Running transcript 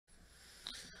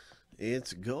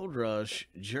It's Gold Rush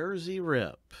Jersey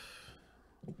Rip.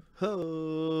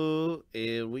 Ho!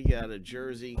 And we got a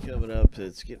jersey coming up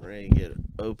that's getting ready to get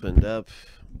opened up.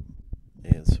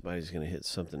 And somebody's going to hit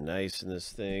something nice in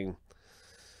this thing.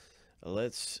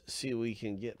 Let's see what we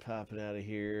can get popping out of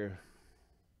here.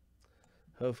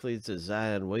 Hopefully it's a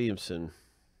Zion Williamson.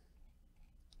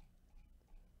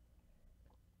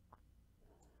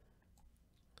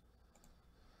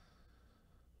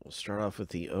 We'll start off with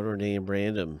the owner name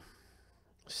random.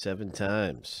 7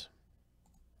 times.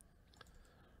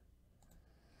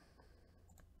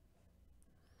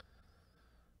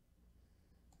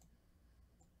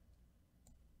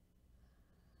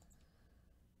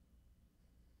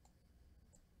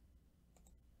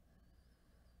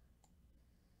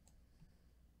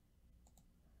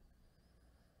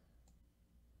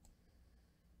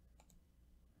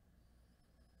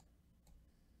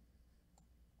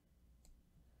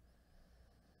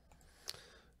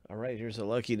 All right, here's a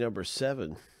lucky number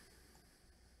 7.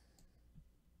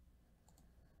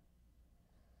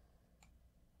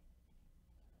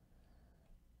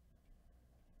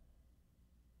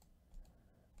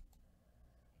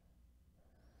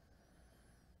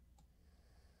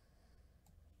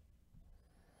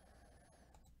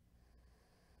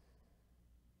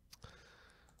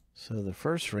 So the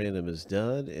first random is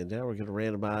done, and now we're going to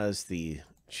randomize the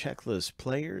checklist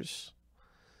players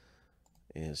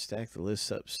and stack the lists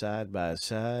up side by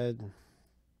side.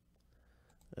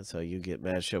 That's how you get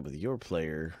matched up with your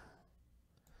player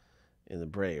in the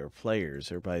break, or players.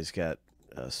 Everybody's got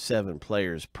 7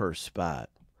 players per spot.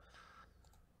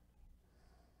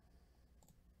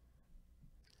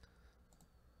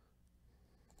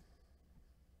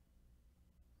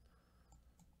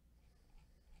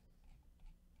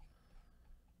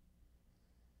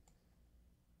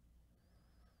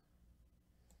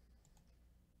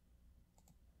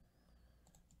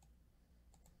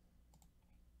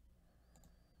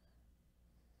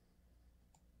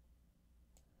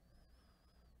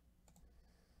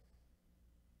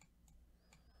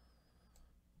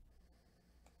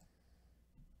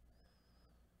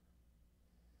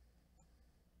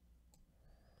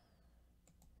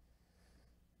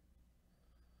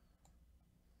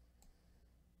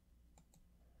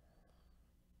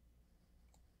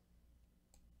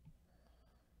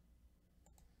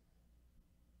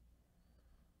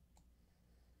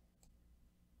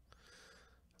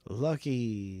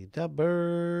 Lucky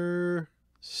number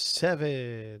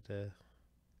 7.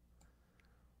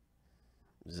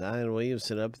 Zion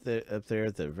Williamson up there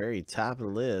at the very top of the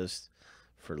list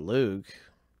for Luke.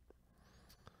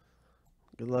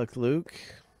 Good luck, Luke.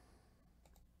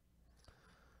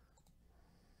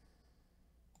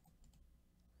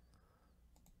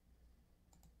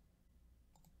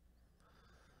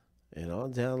 And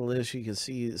on down the list, you can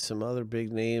see some other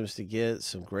big names to get.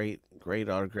 Some great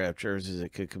autographed jerseys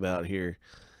that could come out here.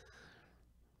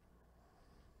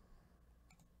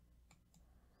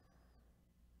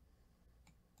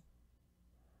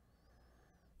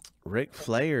 Ric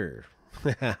Flair.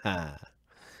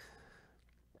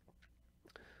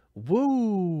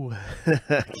 Woo!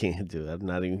 I can't do it. I'm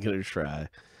not even gonna try.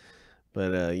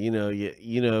 But you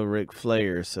know Ric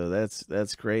Flair, so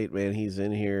that's great, man. He's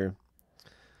in here.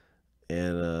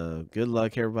 And good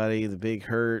luck, everybody. The Big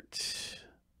Hurt.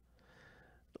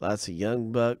 Lots of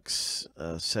young bucks.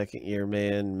 Second year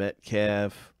man,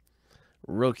 Metcalf.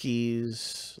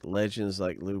 Rookies. Legends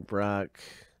like Lou Brock.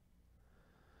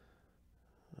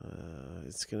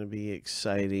 It's going to be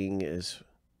exciting as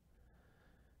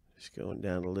just going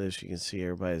down the list. You can see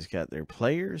everybody's got their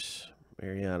players.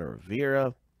 Mariano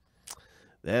Rivera.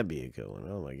 That'd be a good one.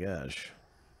 Oh, my gosh.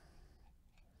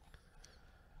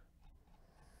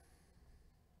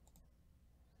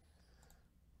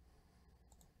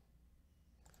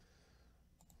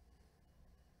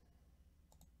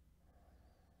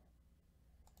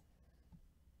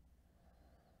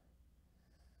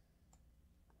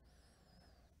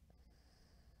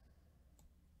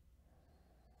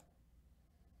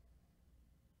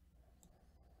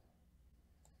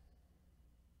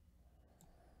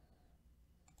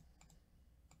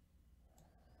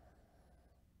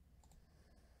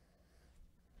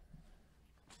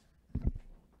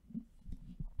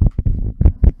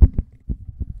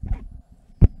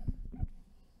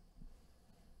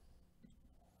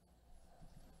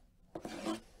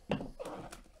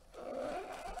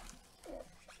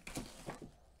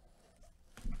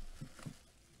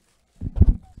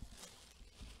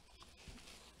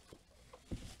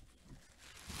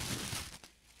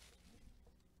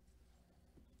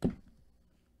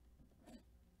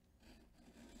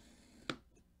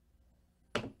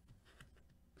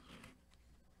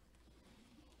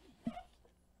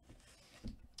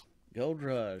 Gold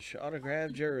Rush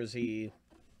autograph jersey.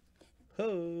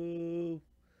 Ho!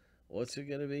 What's it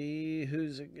gonna be?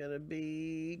 Who's it gonna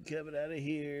be? Coming out of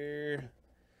here.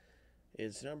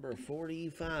 It's number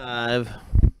 45.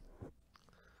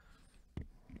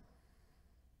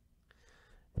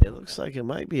 It looks like it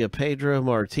might be a Pedro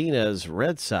Martinez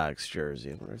Red Sox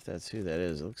jersey. I wonder if that's who that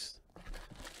is. It looks.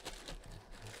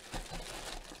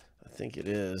 I think it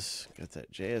is. Got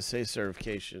that JSA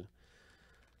certification.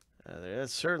 That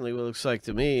certainly what it looks like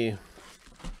to me.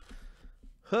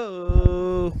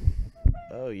 Ho!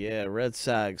 Oh, yeah. Red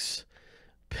Sox.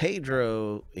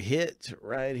 Pedro hit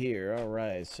right here. All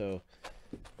right. So,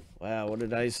 wow. What a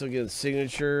nice looking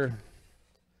signature.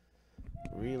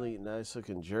 Really nice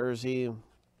looking jersey.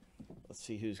 Let's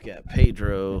see who's got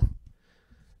Pedro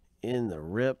in the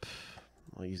rip.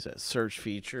 I'll use that search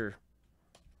feature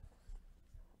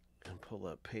and pull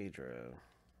up Pedro.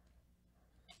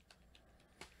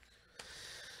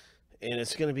 And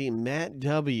it's going to be Matt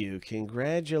W.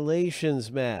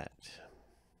 Congratulations, Matt.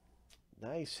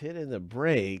 Nice hit in the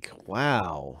break.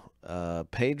 Wow.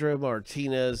 Pedro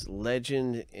Martinez,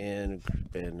 legend and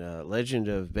legend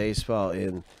of baseball,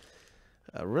 and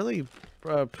really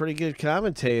pretty good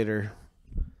commentator.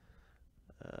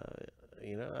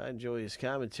 You know, I enjoy his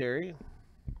commentary. You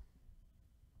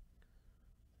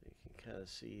can kind of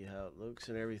see how it looks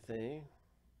and everything.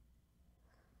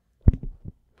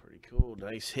 Pretty cool.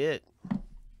 Nice hit.